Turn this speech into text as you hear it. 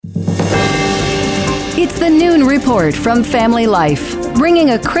It's the Noon Report from Family Life,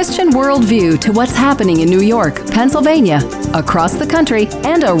 bringing a Christian worldview to what's happening in New York, Pennsylvania, across the country,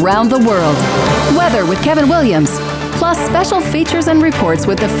 and around the world. Weather with Kevin Williams, plus special features and reports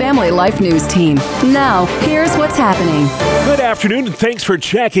with the Family Life News team. Now, here's what's happening. Good afternoon, and thanks for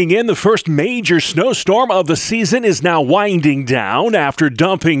checking in. The first major snowstorm of the season is now winding down after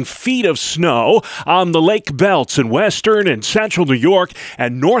dumping feet of snow on the lake belts in western and central New York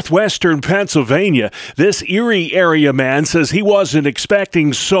and northwestern Pennsylvania. This Erie area man says he wasn't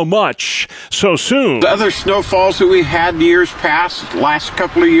expecting so much so soon. The other snowfalls that we had years past, last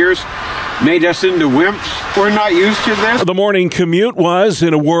couple of years, made us into wimps. We're not used to this. The morning commute was,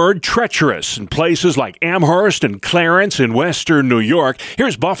 in a word, treacherous in places like Amherst and Clarence in western New York.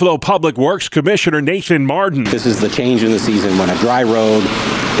 Here's Buffalo Public Works Commissioner Nathan Martin. This is the change in the season when a dry road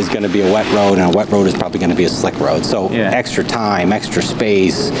is going to be a wet road, and a wet road is probably going to be a slick road. So extra time, extra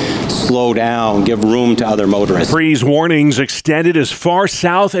space, slow down, give room to other motorists. Freeze warnings extended as far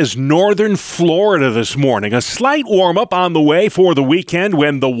south as northern Florida this morning. A slight warm-up on the way for the weekend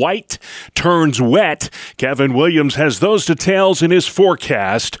when the white turns wet. Kevin Williams has those details in his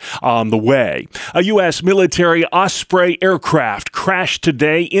forecast on the way. A U.S. military Osprey aircraft crashed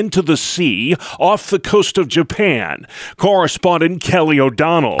today into the sea off the coast of Japan. Correspondent Kelly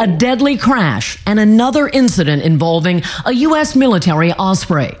O'Donnell. A deadly crash and another incident involving a U.S. military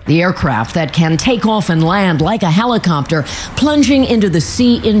Osprey, the aircraft that can take off and land like a helicopter, plunging into the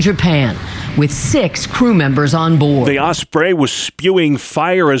sea in Japan, with 6 crew members on board. The Osprey was spewing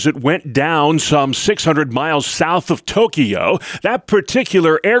fire as it went down some 600 miles south of Tokyo. That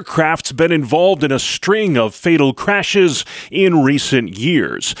particular aircraft's been involved in a string of fatal crashes in recent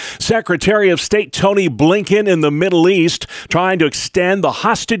years. Secretary of State Tony Blinken in the Middle East trying to extend the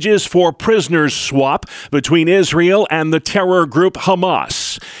hostages for prisoners swap between Israel and the terror group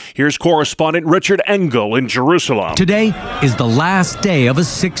Hamas. Here's correspondent Richard Engel in Jerusalem. Today is the last day of a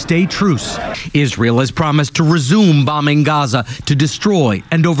 6-day truce. Israel has promised to resume bombing Gaza to destroy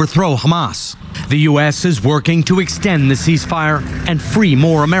and overthrow Hamas. The U.S. is working to extend the ceasefire and free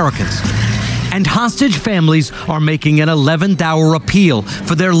more Americans. And hostage families are making an 11th-hour appeal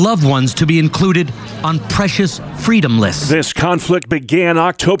for their loved ones to be included on precious freedom lists. This conflict began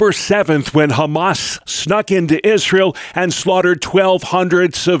October 7th when Hamas snuck into Israel and slaughtered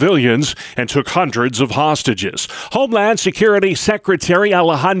 1,200 civilians and took hundreds of hostages. Homeland Security Secretary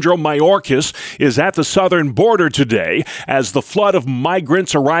Alejandro Mayorkas is at the southern border today as the flood of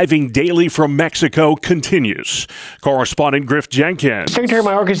migrants arriving daily from Mexico continues. Correspondent Griff Jenkins. Secretary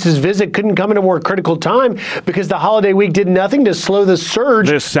Mayorkas' visit couldn't come in a more critical time because the holiday week did nothing to slow the surge.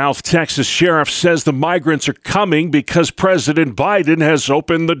 This South Texas sheriff says the migrants are coming because President Biden has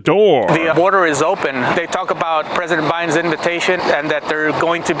opened the door. The border is open. They talk about President Biden's invitation and that they're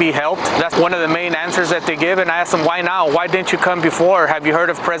going to be helped. That's one of the main answers that they give. And I asked them, why now? Why didn't you come before? Have you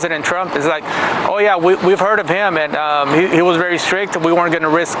heard of President Trump? It's like, oh yeah, we've heard of him, and he was very strict. We weren't going to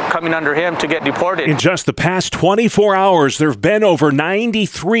risk coming under him to get deported. In just the past 24 hours, there have been over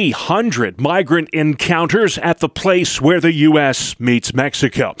 9,300 migrant encounters at the place where the U.S. meets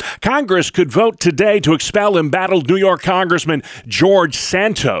Mexico. Congress could vote today to expel embattled New York Congressman George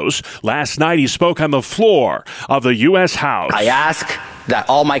Santos. Last night, he spoke on the floor of the U.S. House. I ask that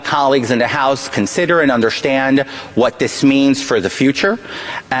all my colleagues in the House consider and understand what this means for the future,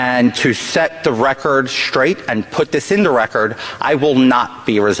 and to set the record straight and put this in the record, I will not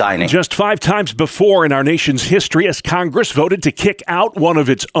be resigning. Just 5 times before in our nation's history as Congress voted to kick out one of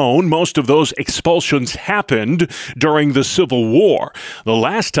its own. Most of those expulsions happened during the Civil War. The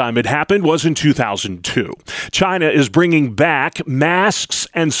last time it happened was in 2002. China is bringing back masks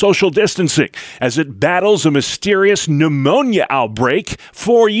and social distancing as it battles a mysterious pneumonia outbreak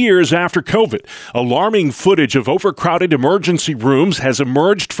 4 years after COVID. Alarming footage of overcrowded emergency rooms has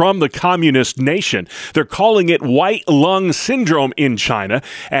emerged from the communist nation. They're calling it white lung syndrome in China,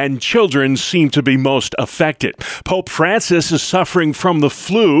 and children seem to be most affected. Pope Francis is suffering from the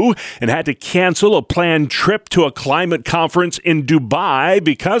flu and had to cancel a planned trip to a climate conference in Dubai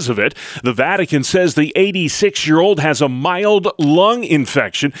because of it. The Vatican says the 86-year-old has a mild lung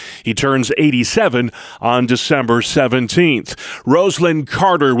infection. He turns 87 on December 17th. Rosalind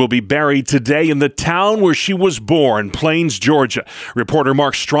Carter will be buried today in the town where she was born, Plains, Georgia. Reporter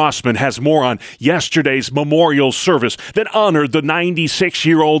Mark Strassman has more on yesterday's memorial service that honored the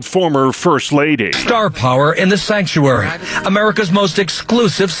 96-year-old former First Lady. Star power in the sanctuary, America's most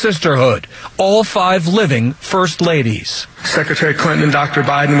exclusive sisterhood, all 5 living First Ladies. Secretary Clinton and Dr.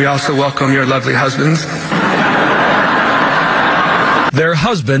 Biden, we also welcome your lovely husbands. Their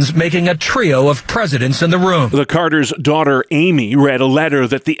husbands making a trio of presidents in the room. The Carters' daughter, Amy, read a letter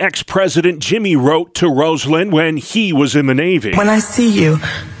that the ex-president Jimmy wrote to Rosalind when he was in the Navy. When I see you,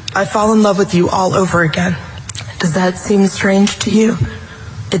 I fall in love with you all over again. Does that seem strange to you?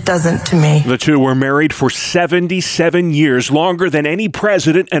 It doesn't to me. The two were married for 77 years, longer than any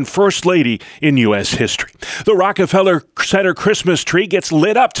president and first lady in U.S. history. The Rockefeller Center Christmas tree gets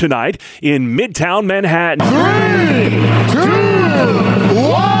lit up tonight in Midtown Manhattan. 3, 2,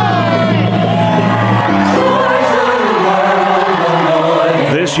 1.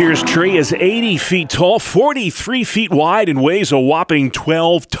 This year's tree is 80 feet tall, 43 feet wide, and weighs a whopping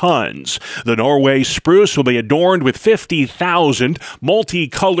 12 tons. The Norway spruce will be adorned with 50,000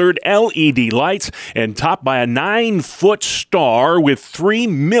 multicolored LED lights and topped by a 9-foot star with 3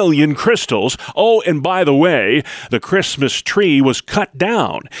 million crystals. Oh, and by the way, the Christmas tree was cut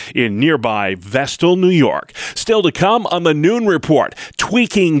down in nearby Vestal, New York. Still to come on the Noon Report,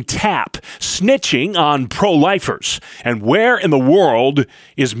 tweaking TAP, snitching on pro-lifers, and where in the world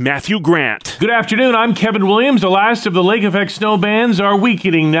is Matthew Grant. Good afternoon, I'm Kevin Williams. The last of the lake effect snow bands are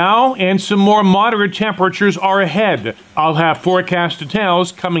weakening now, and some more moderate temperatures are ahead. I'll have forecast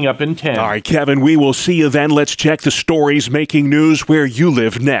details coming up in 10. All right, Kevin, we will see you then. Let's check the stories making news where you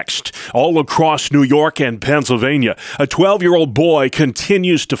live next. All across New York and Pennsylvania, a 12-year-old boy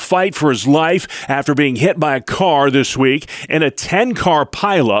continues to fight for his life after being hit by a car this week in a 10-car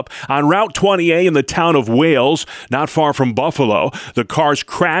pileup on Route 20A in the town of Wales, not far from Buffalo. The cars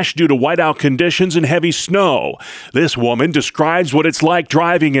crashed due to whiteout conditions and heavy snow. This woman describes what it's like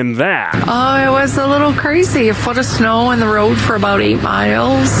driving in that. Oh, it was a little crazy. A foot of snow on the road for about 8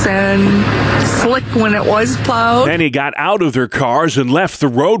 miles and slick when it was plowed. Many got out of their cars and left the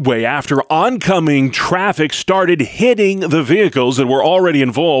roadway after oncoming traffic started hitting the vehicles that were already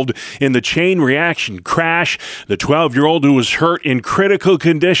involved in the chain reaction crash. The 12-year-old who was hurt in critical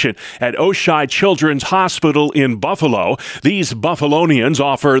condition at Oshai Children's Hospital in Buffalo. These Buffalonians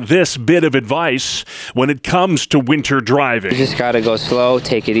offer this bit of advice when it comes to winter driving. You just gotta go slow,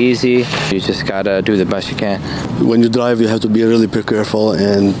 take it easy. You just gotta do the best you can. When you drive, you have to be really careful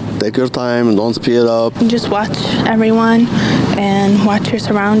and take your time and don't speed up. Just watch everyone and watch your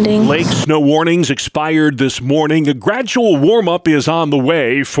surroundings. Lake snow warnings expired this morning. A gradual warm-up is on the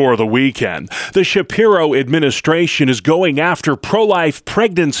way for the weekend. The Shapiro administration is going after pro-life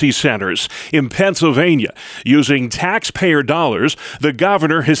pregnancy centers in Pennsylvania. Using taxpayer dollars, the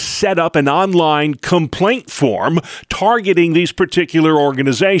governor has set up an online complaint form targeting these particular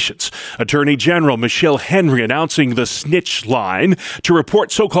organizations. Attorney General Michelle Henry announcing the snitch line to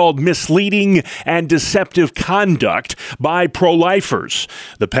report so-called misleading and deceptive conduct by pro-lifers.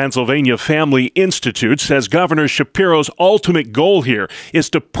 The Pennsylvania Family Institute says Governor Shapiro's ultimate goal here is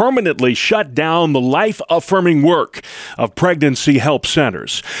to permanently shut down the life-affirming work of pregnancy help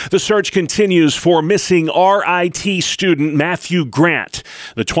centers. The search continues for missing RIT student Matthew Grant.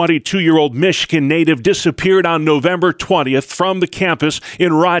 The 22-year-old Michigan native disappeared on November 20th from the campus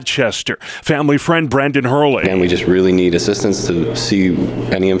in Rochester. Family friend Brendan Hurley. And we just really need assistance to see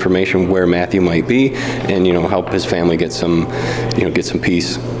any information where Matthew might be and, help his family get some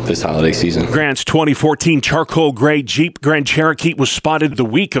peace this holiday season. Grant's 2014 charcoal gray Jeep Grand Cherokee was spotted the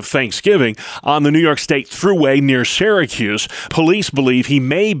week of Thanksgiving on the New York State Thruway near Syracuse. Police believe he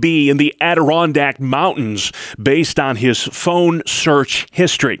may be in the Adirondack Mountains based on his phone search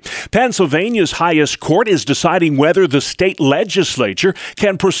history. Pennsylvania's highest court is deciding whether the state legislature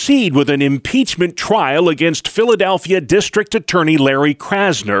can proceed with an impeachment trial against Philadelphia District Attorney Larry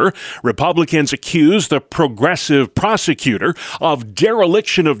Krasner. Republicans accuse the progressive prosecutor of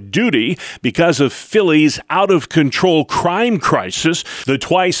dereliction of duty because of Philly's out-of-control crime crisis. The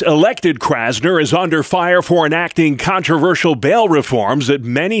twice-elected Krasner is under fire for enacting controversial bail reforms that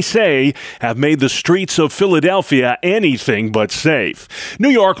many say have made the streets of Philadelphia anything but safe. New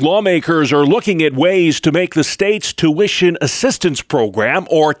York lawmakers are looking at ways to make the state's tuition assistance program,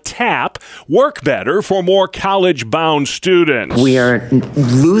 or TAP, work better for more college-bound students. We are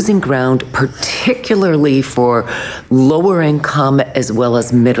losing ground, particularly for lower income as well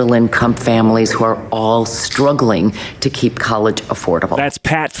as middle income families who are all struggling to keep college affordable. That's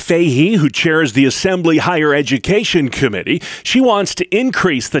Pat Fahey, who chairs the Assembly Higher Education Committee. She wants to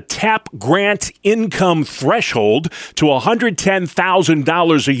increase the TAP grant income threshold to $110,000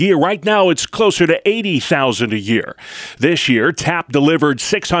 $100,000 a year. Right now, it's closer to $80,000 a year. This year, TAP delivered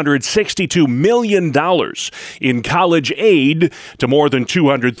 $662 million in college aid to more than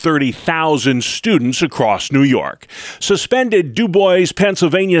 230,000 students across New York. Suspended Du Bois,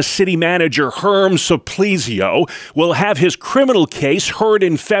 Pennsylvania City Manager Herm Supplizio will have his criminal case heard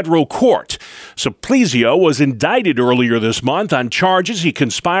in federal court. Supplizio was indicted earlier this month on charges he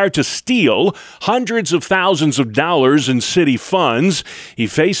conspired to steal hundreds of thousands of dollars in city funds. He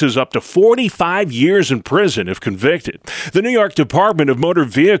faces up to 45 years in prison if convicted. The New York Department of Motor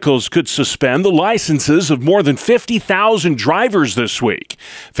Vehicles could suspend the licenses of more than 50,000 drivers this week.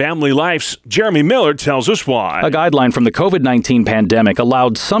 Family Life's Jeremy Miller tells us why. A guideline from the COVID-19 pandemic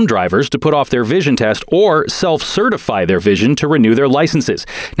allowed some drivers to put off their vision test or self-certify their vision to renew their licenses.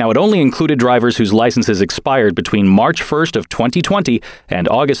 Now, it only included drivers whose licenses expired between March 1st of 2020 and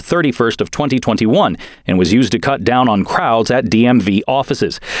August 31st of 2021 and was used to cut down on crowds at DMV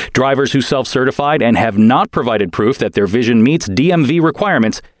offices. Drivers who self-certified and have not provided proof that their vision meets DMV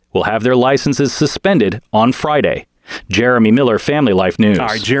requirements will have their licenses suspended on Friday. Jeremy Miller, Family Life News. All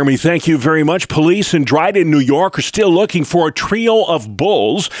right, Jeremy, thank you very much. Police in Dryden, New York are still looking for a trio of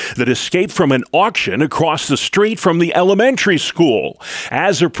bulls that escaped from an auction across the street from the elementary school.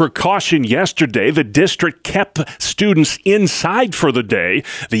 As a precaution yesterday, the district kept students inside for the day.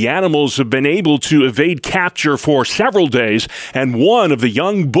 The animals have been able to evade capture for several days, and one of the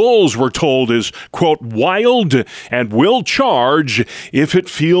young bulls, we're told, is, quote, wild and will charge if it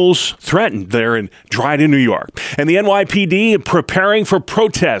feels threatened there in Dryden, New York. And the NYPD preparing for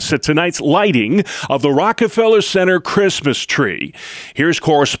protests at tonight's lighting of the Rockefeller Center Christmas tree. Here's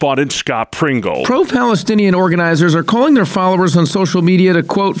correspondent Scott Pringle. Pro-Palestinian organizers are calling their followers on social media to,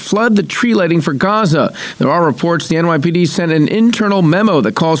 quote, flood the tree lighting for Gaza. There are reports the NYPD sent an internal memo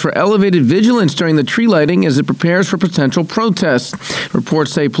that calls for elevated vigilance during the tree lighting as it prepares for potential protests.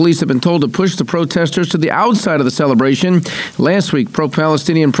 Reports say police have been told to push the protesters to the outside of the celebration. Last week,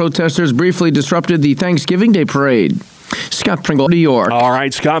 pro-Palestinian protesters briefly disrupted the Thanksgiving Day parade. Scott Pringle, New York. All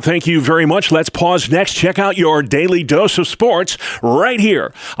right, Scott, thank you very much. Let's pause next. Check out your daily dose of sports right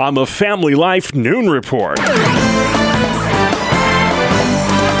here on the Family Life Noon Report.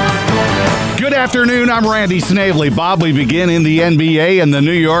 Good afternoon, I'm Randy Snavely. Bob, we begin in the NBA and the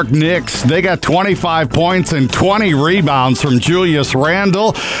New York Knicks. They got 25 points and 20 rebounds from Julius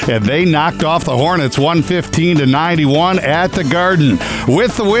Randle, and they knocked off the Hornets 115-91 at the Garden.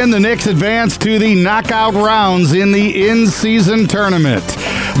 With the win, the Knicks advanced to the knockout rounds in the in-season tournament.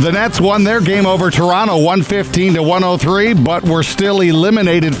 The Nets won their game over Toronto 115-103, but were still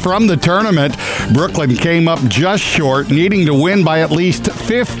eliminated from the tournament. Brooklyn came up just short, needing to win by at least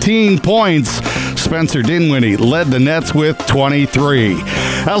 15 points. Spencer Dinwiddie led the Nets with 23.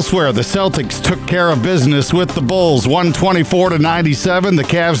 Elsewhere, the Celtics took care of business with the Bulls 124-97. The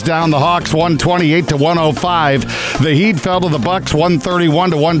Cavs down the Hawks 128-105. The Heat fell to the Bucks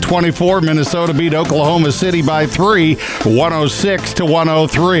 131-124. Minnesota beat Oklahoma City by 3,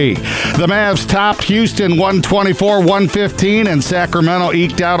 106-103. The Mavs topped Houston 124-115, and Sacramento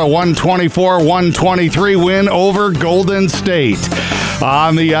eked out a 124-123 win over Golden State.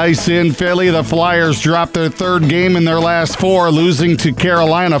 On the ice in Philly, the Flyers dropped their third game in their last four, losing to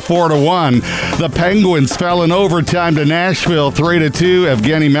Carolina 4-1. The Penguins fell in overtime to Nashville 3-2.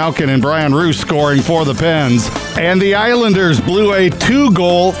 Evgeny Malkin and Brian Roos scoring for the Pens. And the Islanders blew a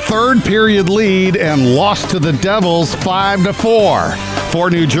 2-goal third-period lead and lost to the Devils 5-4.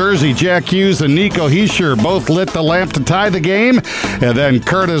 For New Jersey, Jack Hughes and Nico Hischier both lit the lamp to tie the game, and then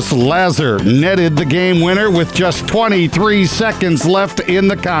Curtis Lazar netted the game winner with just 23 seconds left in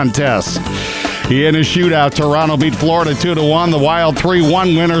the contest. In a shootout, Toronto beat Florida 2-1. The Wild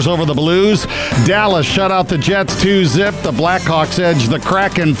 3-1 winners over the Blues. Dallas shut out the Jets 2-0. The Blackhawks edged the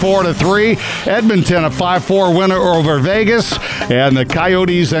Kraken 4-3. Edmonton a 5-4 winner over Vegas. And the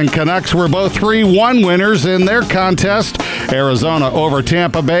Coyotes and Canucks were both 3-1 winners in their contest. Arizona over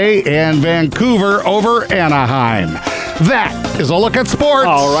Tampa Bay and Vancouver over Anaheim. That is a look at sports.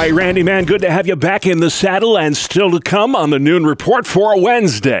 All right, Randy, man, good to have you back in the saddle, and still to come on the Noon Report for a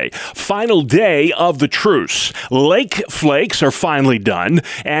Wednesday. Final day of the truce. Lake flakes are finally done,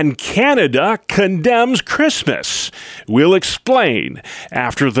 and Canada condemns Christmas. We'll explain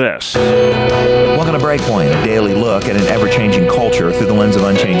after this. Welcome to Breakpoint, a daily look at an ever-changing culture through the lens of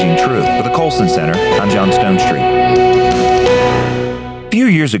unchanging truth. For the Colson Center, I'm John Stonestreet. A few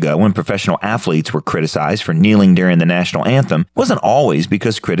years ago, when professional athletes were criticized for kneeling during the national anthem, it wasn't always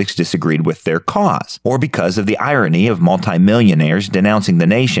because critics disagreed with their cause, or because of the irony of multimillionaires denouncing the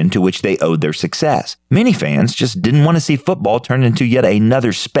nation to which they owed their success. Many fans just didn't want to see football turned into yet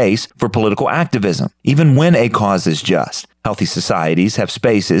another space for political activism, even when a cause is just. Healthy societies have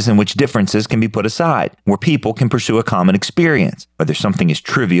spaces in which differences can be put aside, where people can pursue a common experience, whether something as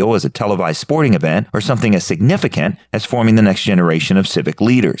trivial as a televised sporting event or something as significant as forming the next generation of civic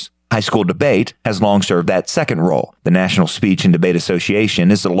leaders. High school debate has long served that second role. The National Speech and Debate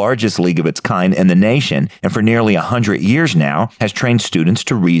Association is the largest league of its kind in the nation, and for nearly 100 years now has trained students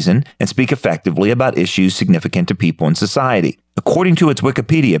to reason and speak effectively about issues significant to people in society. According to its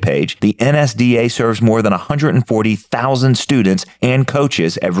Wikipedia page, the NSDA serves more than 140,000 students and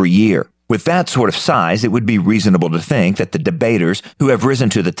coaches every year. With that sort of size, it would be reasonable to think that the debaters who have risen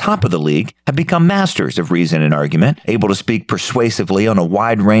to the top of the league have become masters of reason and argument, able to speak persuasively on a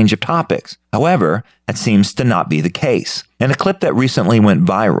wide range of topics. However, that seems to not be the case. In a clip that recently went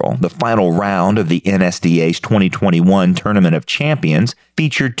viral, the final round of the NSDA's 2021 Tournament of Champions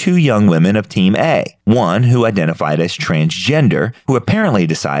featured two young women of Team A, one who identified as transgender, who apparently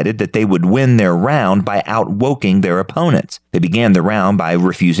decided that they would win their round by outwoking their opponents. They began the round by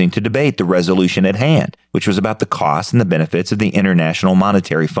refusing to debate the resolution at hand, which was about the costs and the benefits of the International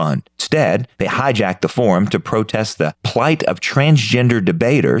Monetary Fund. Instead, they hijacked the forum to protest the plight of transgender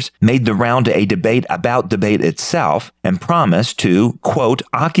debaters, made the round a debate about debate itself, and promised to, quote,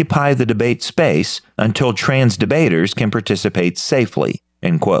 occupy the debate space until trans debaters can participate safely,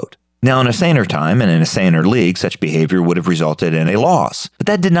 end quote. Now, in a saner time and in a saner league, such behavior would have resulted in a loss. But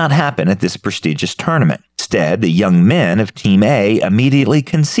that did not happen at this prestigious tournament. Instead, the young men of Team A immediately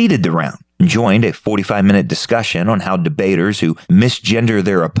conceded the round and joined a 45-minute discussion on how debaters who misgender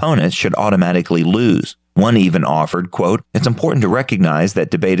their opponents should automatically lose. One even offered, quote, it's important to recognize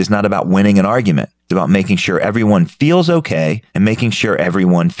that debate is not about winning an argument. It's about making sure everyone feels okay and making sure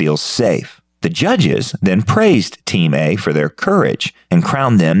everyone feels safe. The judges then praised Team A for their courage and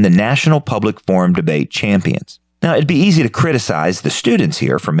crowned them the National Public Forum Debate Champions. Now, it'd be easy to criticize the students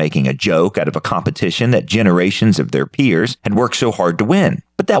here for making a joke out of a competition that generations of their peers had worked so hard to win.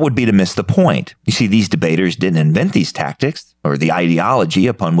 But that would be to miss the point. You see, these debaters didn't invent these tactics or the ideology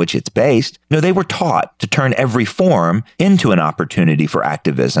upon which it's based. No, they were taught to turn every forum into an opportunity for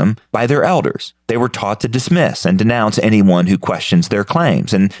activism by their elders. They were taught to dismiss and denounce anyone who questions their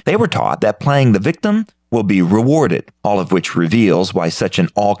claims. And they were taught that playing the victim will be rewarded, all of which reveals why such an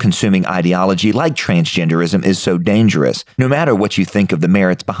all-consuming ideology like transgenderism is so dangerous, no matter what you think of the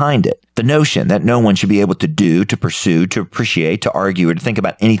merits behind it. The notion that no one should be able to do, to pursue, to appreciate, to argue, or to think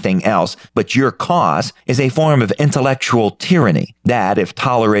about anything else but your cause is a form of intellectual tyranny that, if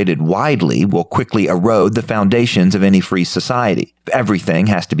tolerated widely, will quickly erode the foundations of any free society. If everything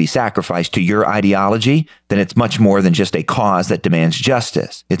has to be sacrificed to your ideology, then it's much more than just a cause that demands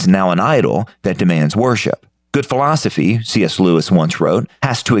justice. It's now an idol that demands worship. Good philosophy, C.S. Lewis once wrote,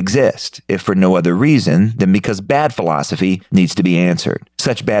 has to exist, if for no other reason than because bad philosophy needs to be answered.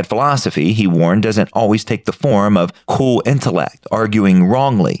 Such bad philosophy, he warned, doesn't always take the form of cool intellect, arguing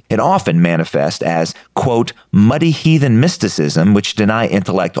wrongly. It often manifests as, quote, muddy heathen mysticism which deny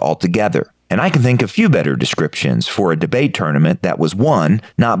intellect altogether. And I can think of few better descriptions for a debate tournament that was won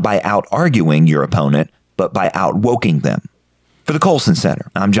not by out-arguing your opponent, but by outwoking them. For the Colson Center,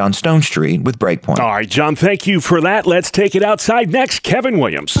 I'm John Stonestreet with Breakpoint. All right, John, thank you for that. Let's take it outside next. Kevin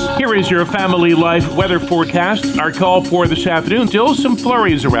Williams. Here is your family life weather forecast. Our call for this afternoon, still some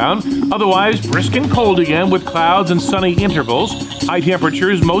flurries around. Otherwise, brisk and cold again with clouds and sunny intervals. High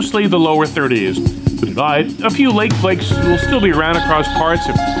temperatures, mostly the lower 30s. Tonight, a few lake flakes will still be around across parts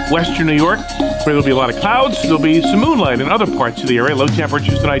of western New York, where there'll be a lot of clouds. There'll be some moonlight in other parts of the area. Low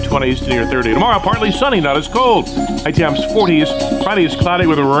temperatures tonight, 20s to near 30. Tomorrow, partly sunny, not as cold. High temps 40s. Friday is cloudy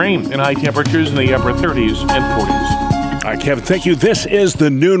with rain and high temperatures in the upper 30s and 40s. All right, Kevin, thank you. This is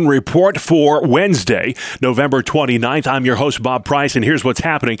the Noon Report for Wednesday, November 29th. I'm your host, Bob Price, and here's what's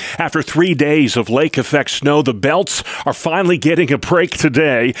happening. After 3 days of lake-effect snow, the Belts are finally getting a break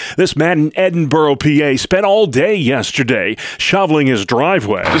today. This man in Edinburgh, PA, spent all day yesterday shoveling his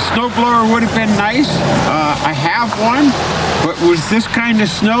driveway. The snowblower would have been nice. I have one, but with this kind of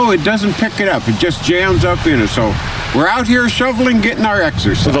snow, it doesn't pick it up. It just jams up in it, so we're out here shoveling, getting our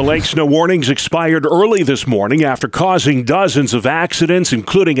exercise. The lake snow warnings expired early this morning after causing dozens of accidents,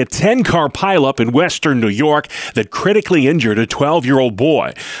 including a 10-car pileup in western New York that critically injured a 12-year-old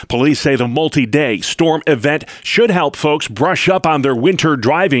boy. Police say the multi-day storm event should help folks brush up on their winter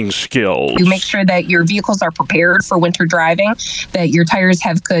driving skills. You make sure that your vehicles are prepared for winter driving, that your tires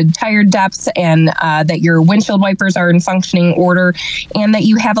have good tire depths, and that your windshield wipers are in functioning order, and that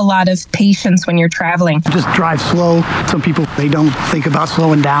you have a lot of patience when you're traveling. Just drive slow. struggle. Some people, they don't think about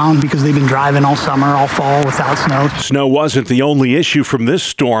slowing down because they've been driving all summer, all fall without snow. Snow wasn't the only issue from this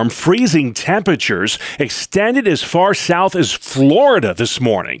storm. Freezing temperatures extended as far south as Florida this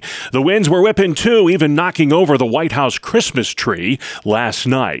morning. The winds were whipping too, even knocking over the White House Christmas tree last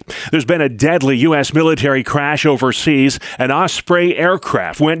night. There's been a deadly U.S. military crash overseas. An Osprey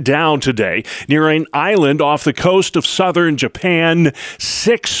aircraft went down today near an island off the coast of southern Japan.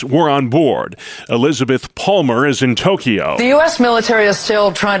 6 were on board. Elizabeth Palmer is in Tokyo. The U.S. military is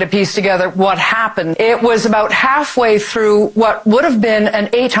still trying to piece together what happened. It was about halfway through what would have been an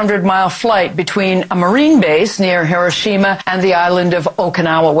 800-mile flight between a Marine base near Hiroshima and the island of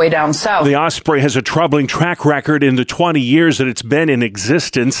Okinawa way down south. The Osprey has a troubling track record in the 20 years that it's been in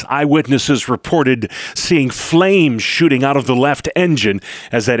existence. Eyewitnesses reported seeing flames shooting out of the left engine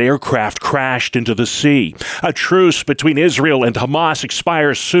as that aircraft crashed into the sea. A truce between Israel and Hamas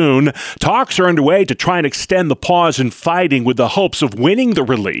expires soon. Talks are underway to try and extend the pause in fighting with the hopes of winning the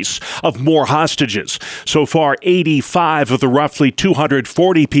release of more hostages. So far, 85 of the roughly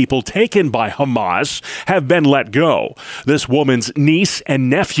 240 people taken by Hamas have been let go. This woman's niece and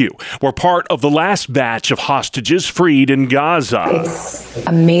nephew were part of the last batch of hostages freed in Gaza. It's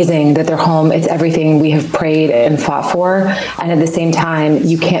amazing that they're home. It's everything we have prayed and fought for. And at the same time,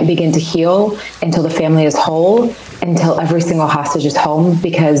 you can't begin to heal until the family is whole, until every single hostage is home,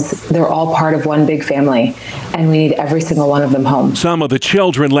 because they're all part of one big family, and we need every single one of them home. Some of the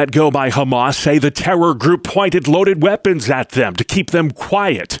children let go by Hamas say the terror group pointed loaded weapons at them to keep them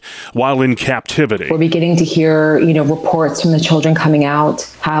quiet while in captivity. We're beginning to hear, reports from the children coming out,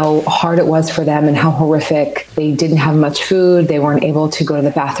 how hard it was for them and how horrific. They didn't have much food. They weren't able to go to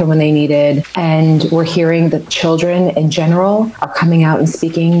the bathroom when they needed. And we're hearing that children in general are coming out and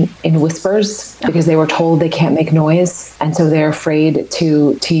speaking in whispers because they were told they can't make noise. And so they're afraid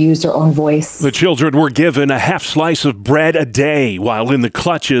to use their own voice. The children were given a half slice of bread a day while in the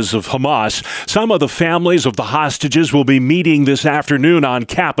clutches of Hamas. Some of the families of the hostages will be meeting this afternoon on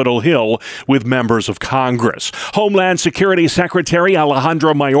Capitol Hill with members of Congress. Homeland Security Secretary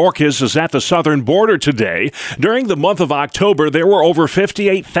Alejandro Mayorkas is at the southern border today. During the month of October, there were over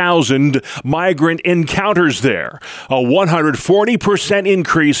 58,000 migrant encounters there, a 140%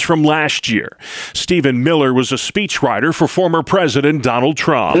 increase from last year. Stephen Miller was a speechwriter for former President Donald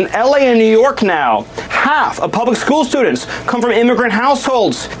Trump. In LA and New York now, half of public school students come from immigrant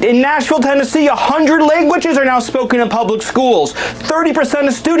households. In Nashville, Tennessee, 100 languages are now spoken in public schools. 30%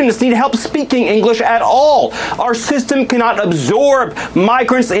 of students need help speaking English at all. Our system cannot absorb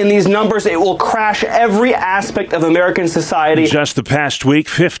migrants in these numbers. It will crash every aspect of American society. Just the past week,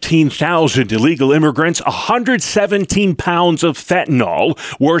 15,000 illegal immigrants, 117 pounds of fentanyl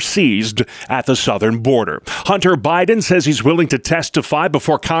were seized at the southern border. Hunter Biden says he's willing to testify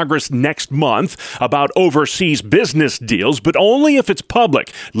before Congress next month about overseas business deals, but only if it's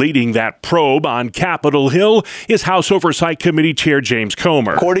public. Leading that probe on Capitol Hill is House Oversight Committee Chair James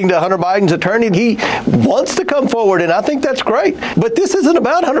Comer. According to Hunter Biden's attorney, he wants to come forward, and I think that's great. But this isn't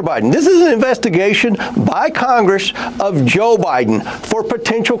about Hunter Biden. This is an investigation by Congress of Joe Biden for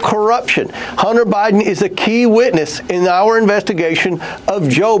potential corruption. Hunter Biden is a key witness in our investigation of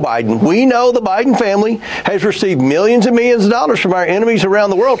Joe Biden. We know the Biden family has received millions and millions of dollars from our enemies around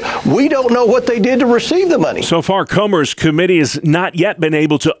the world. We don't know what they did to receive the money. So far, Comer's committee has not yet been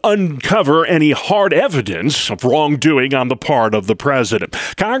able to uncover any hard evidence of wrongdoing on the part of the president.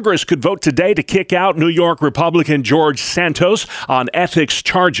 Congress could vote today to kick out New York Republican George Santos on ethics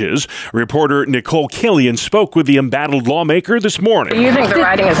charges. Reporter Nicole Killian spoke with the embattled lawmaker this morning. Do you think the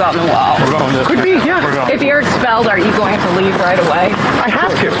writing is on the wall? Could be, yeah. If you're expelled, are you going to leave right away? I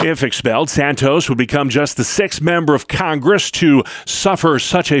have to. If expelled, Santos would become just the 6th member of Congress to suffer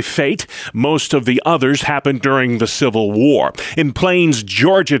such a fate. Most of the others happened during the Civil War. In Plains,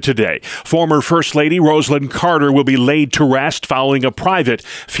 Georgia today, former First Lady Rosalynn Carter will be laid to rest following a private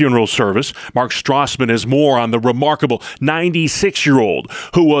funeral service. Mark Strassman has more on the remarkable 96-year-old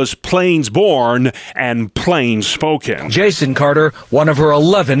who was Plains born and Plains spoken. Jason Carter, one of her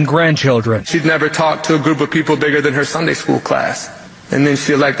 11 grandchildren. She'd never talked to a group of people bigger than her Sunday school class. And then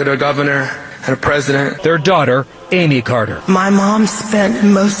she elected a governor and a president. Their daughter, Amy Carter. My mom spent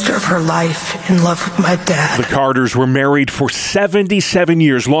most of her life in love with my dad. The Carters were married for 77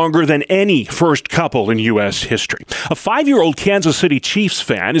 years, longer than any first couple in U.S. history. A 5-year-old Kansas City Chiefs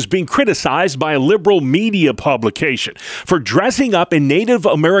fan is being criticized by a liberal media publication for dressing up in Native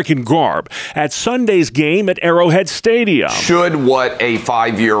American garb at Sunday's game at Arrowhead Stadium. Should what a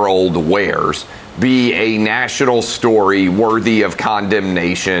 5-year-old wears be a national story worthy of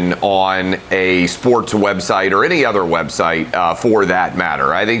condemnation on a sports website or any any other website for that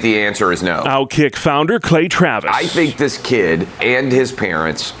matter? I think the answer is no. Outkick founder Clay Travis. I think this kid and his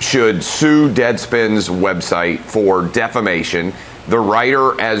parents should sue Deadspin's website for defamation, the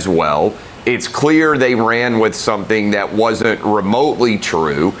writer as well. It's clear they ran with something that wasn't remotely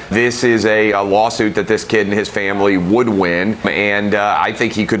true. This is a lawsuit that this kid and his family would win, and I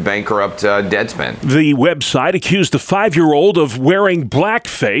think he could bankrupt Deadspin. The website accused the 5-year-old of wearing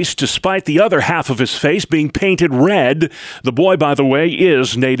blackface despite the other half of his face being painted red. The boy, by the way,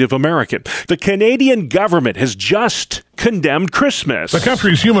 is Native American. The Canadian government has just condemned Christmas. The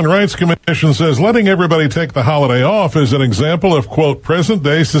country's Human Rights Commission says letting everybody take the holiday off is an example of, quote,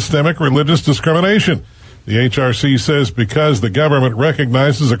 present-day systemic religious discrimination. The HRC says because the government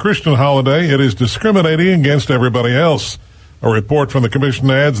recognizes a Christian holiday, it is discriminating against everybody else. A report from the commission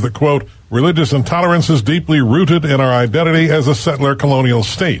adds that, quote, religious intolerance is deeply rooted in our identity as a settler colonial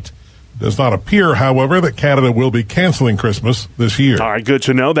state. It does not appear, however, that Canada will be canceling Christmas this year. All right, good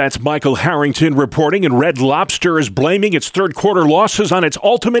to know. That's Michael Harrington reporting, and Red Lobster is blaming its third quarter losses on its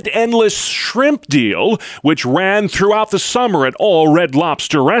ultimate endless shrimp deal, which ran throughout the summer at all Red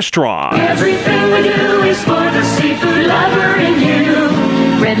Lobster restaurants. Everything we do is for the seafood lover in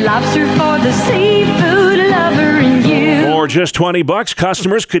you. Red Lobster for the seafood lover in you. For just $20,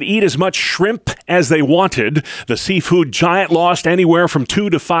 customers could eat as much shrimp as they wanted. The seafood giant lost anywhere from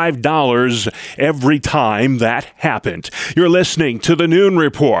 $2 to $5 every time that happened. You're listening to The Noon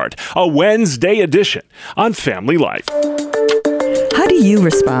Report, a Wednesday edition on Family Life. How do you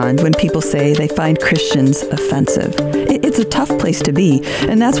respond when people say they find Christians offensive? It's a tough place to be,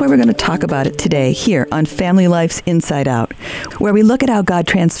 and that's why we're going to talk about it today here on Family Life's Inside Out, where we look at how God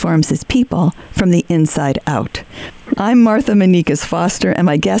transforms his people from the inside out. I'm Martha Manikas Foster, and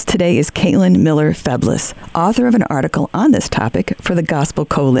my guest today is Caitlin Miller Feblis, author of an article on this topic for the Gospel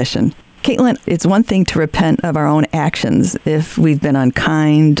Coalition. Caitlin, it's one thing to repent of our own actions if we've been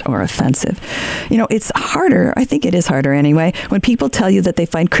unkind or offensive. You know, it's harder, I think it is harder anyway, when people tell you that they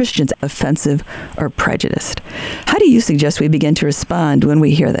find Christians offensive or prejudiced. How do you suggest we begin to respond when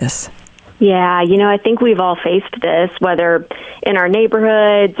we hear this? Yeah, I think we've all faced this, whether in our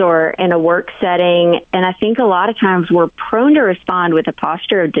neighborhoods or in a work setting. And I think a lot of times we're prone to respond with a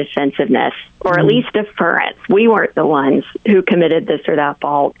posture of defensiveness, or at least deference. We weren't the ones who committed this or that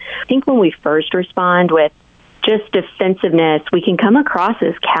fault. I think when we first respond with just defensiveness, we can come across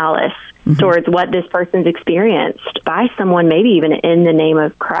as callous towards what this person's experienced by someone, maybe even in the name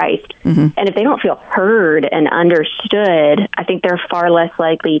of Christ. And if they don't feel heard and understood, I think they're far less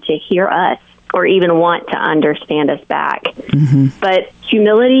likely to hear us or even want to understand us back. But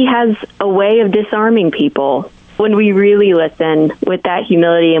humility has a way of disarming people. When we really listen with that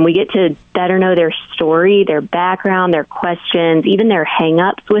humility and we get to better know their story, their background, their questions, even their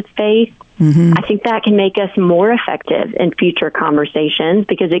hang-ups with faith, I think that can make us more effective in future conversations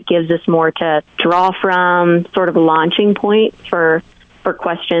because it gives us more to draw from, sort of a launching point for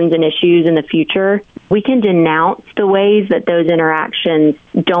questions and issues in the future. We can denounce the ways that those interactions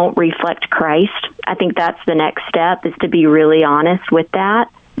don't reflect Christ. I think that's the next step, is to be really honest with that.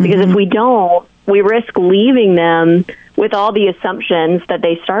 Because if we don't, we risk leaving them with all the assumptions that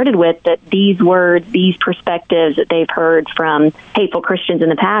they started with, that these words, these perspectives that they've heard from hateful Christians in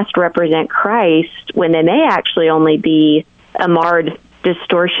the past represent Christ, when they may actually only be a marred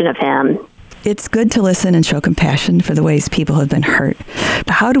distortion of him. It's good to listen and show compassion for the ways people have been hurt.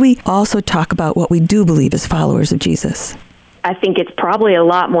 But how do we also talk about what we do believe as followers of Jesus? I think it's probably a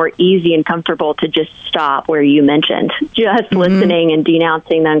lot more easy and comfortable to just stop where you mentioned, just listening and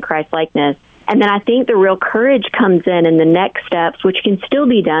denouncing the unChristlikeness. And then I think the real courage comes in the next steps, which can still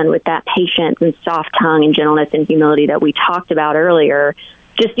be done with that patience and soft tongue and gentleness and humility that we talked about earlier.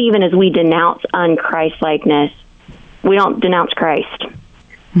 Just even as we denounce unChristlikeness, we don't denounce Christ.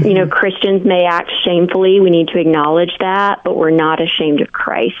 Christians may act shamefully. We need to acknowledge that, but we're not ashamed of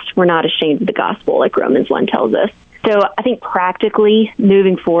Christ. We're not ashamed of the gospel, like Romans 1 tells us. So I think practically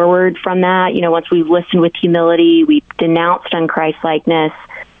moving forward from that, once we've listened with humility, we've denounced unChristlikeness,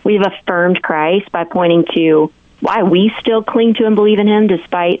 we've affirmed Christ by pointing to why we still cling to and believe in him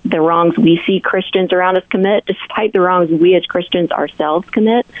despite the wrongs we see Christians around us commit, despite the wrongs we as Christians ourselves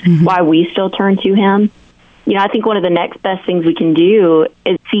commit, why we still turn to him. I think one of the next best things we can do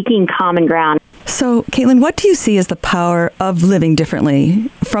is seeking common ground. So, Caitlin, what do you see as the power of living differently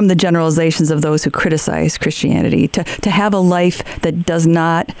from the generalizations of those who criticize Christianity, to have a life that does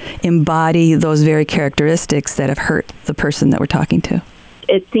not embody those very characteristics that have hurt the person that we're talking to?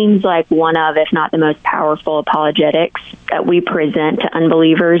 It seems like one of, if not the most powerful apologetics that we present to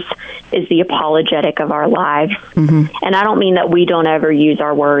unbelievers is the apologetic of our lives. And I don't mean that we don't ever use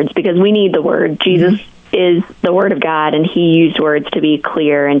our words, because we need the word. Jesus is the Word of God, and He used words to be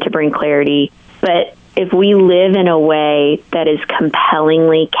clear and to bring clarity. But if we live in a way that is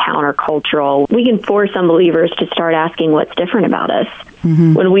compellingly countercultural, we can force unbelievers to start asking what's different about us.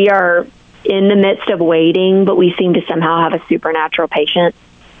 Mm-hmm. When we are in the midst of waiting, but we seem to somehow have a supernatural patience.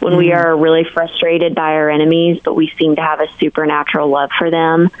 When we are really frustrated by our enemies, but we seem to have a supernatural love for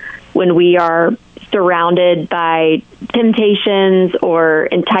them. When we are surrounded by temptations or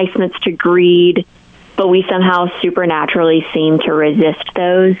enticements to greed, but we somehow supernaturally seem to resist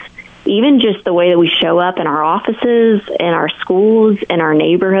those. Even just the way that we show up in our offices, in our schools, in our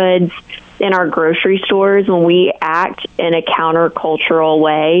neighborhoods, in our grocery stores, when we act in a countercultural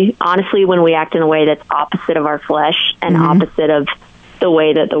way, honestly, when we act in a way that's opposite of our flesh and opposite of the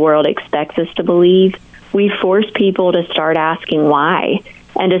way that the world expects us to believe, we force people to start asking why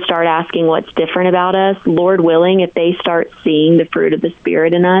and to start asking what's different about us. Lord willing, if they start seeing the fruit of the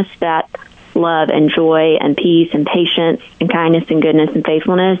Spirit in us, that love and joy and peace and patience and kindness and goodness and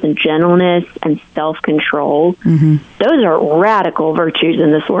faithfulness and gentleness and self-control, those are radical virtues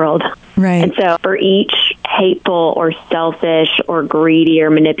in this world. Right. And so for each hateful or selfish or greedy or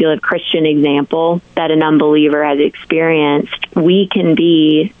manipulative Christian example that an unbeliever has experienced, we can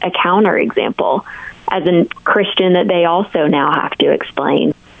be a counterexample as a Christian that they also now have to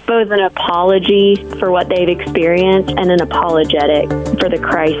explain. Both an apology for what they've experienced and an apologetic for the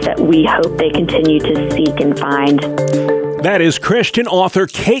Christ that we hope they continue to seek and find. That is Christian author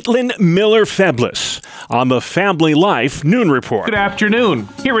Caitlin Miller-Feblis on the Family Life Noon Report. Good afternoon.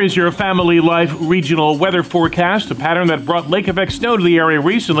 Here is your Family Life regional weather forecast, a pattern that brought lake effect snow to the area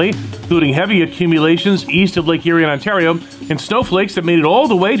recently, including heavy accumulations east of Lake Erie, Ontario, and snowflakes that made it all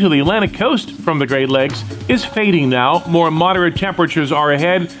the way to the Atlantic coast from the Great Lakes is fading now. More moderate temperatures are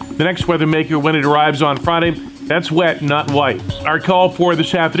ahead. The next weather maker when it arrives on Friday, that's wet, not white. Our call for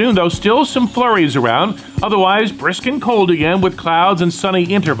this afternoon, though, still some flurries around. Otherwise, brisk and cold again with clouds and sunny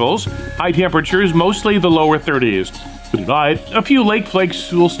intervals. High temperatures, mostly the lower 30s. Tonight, a few lake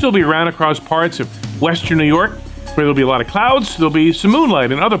flakes will still be around across parts of western New York, where there'll be a lot of clouds. There'll be some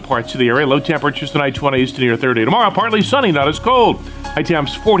moonlight in other parts of the area. Low temperatures tonight, 20s to near 30. Tomorrow, partly sunny, not as cold. High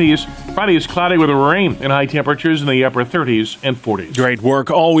temps 40s. Friday is cloudy with rain and high temperatures in the upper 30s and 40s. Great work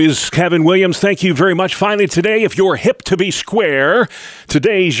always, Kevin Williams. Thank you very much. Finally today, if you're hip to be square,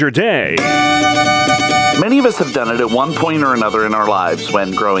 today's your day. Many of us have done it at one point or another in our lives,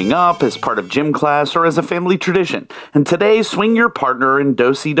 when growing up, as part of gym class, or as a family tradition. And today, swing your partner in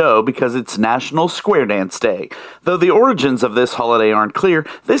do-si-do because it's National Square Dance Day. Though the origins of this holiday aren't clear,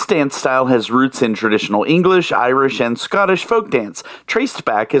 this dance style has roots in traditional English, Irish, and Scottish folk dance, traced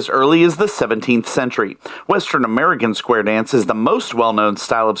back as early as the 17th century. Western American square dance is the most well-known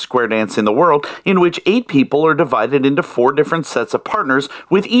style of square dance in the world, in which 8 people are divided into 4 different sets of partners,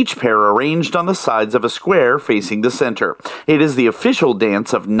 with each pair arranged on the sides of a square facing the center. It is the official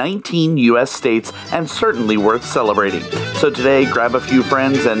dance of 19 U.S. states and certainly worth celebrating. So today, grab a few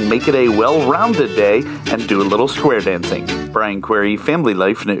friends and make it a well-rounded day and do a little square dancing. Brian Query, Family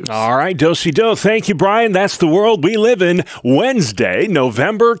Life News. All right, do-si-do. Thank you, Brian. That's the world we live in. Wednesday,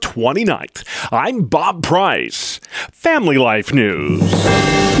 November 29th. I'm Bob Price. Family Life News.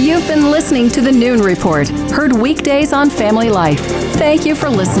 You've been listening to the Noon Report, heard weekdays on Family Life. Thank you for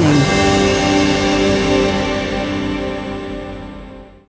listening.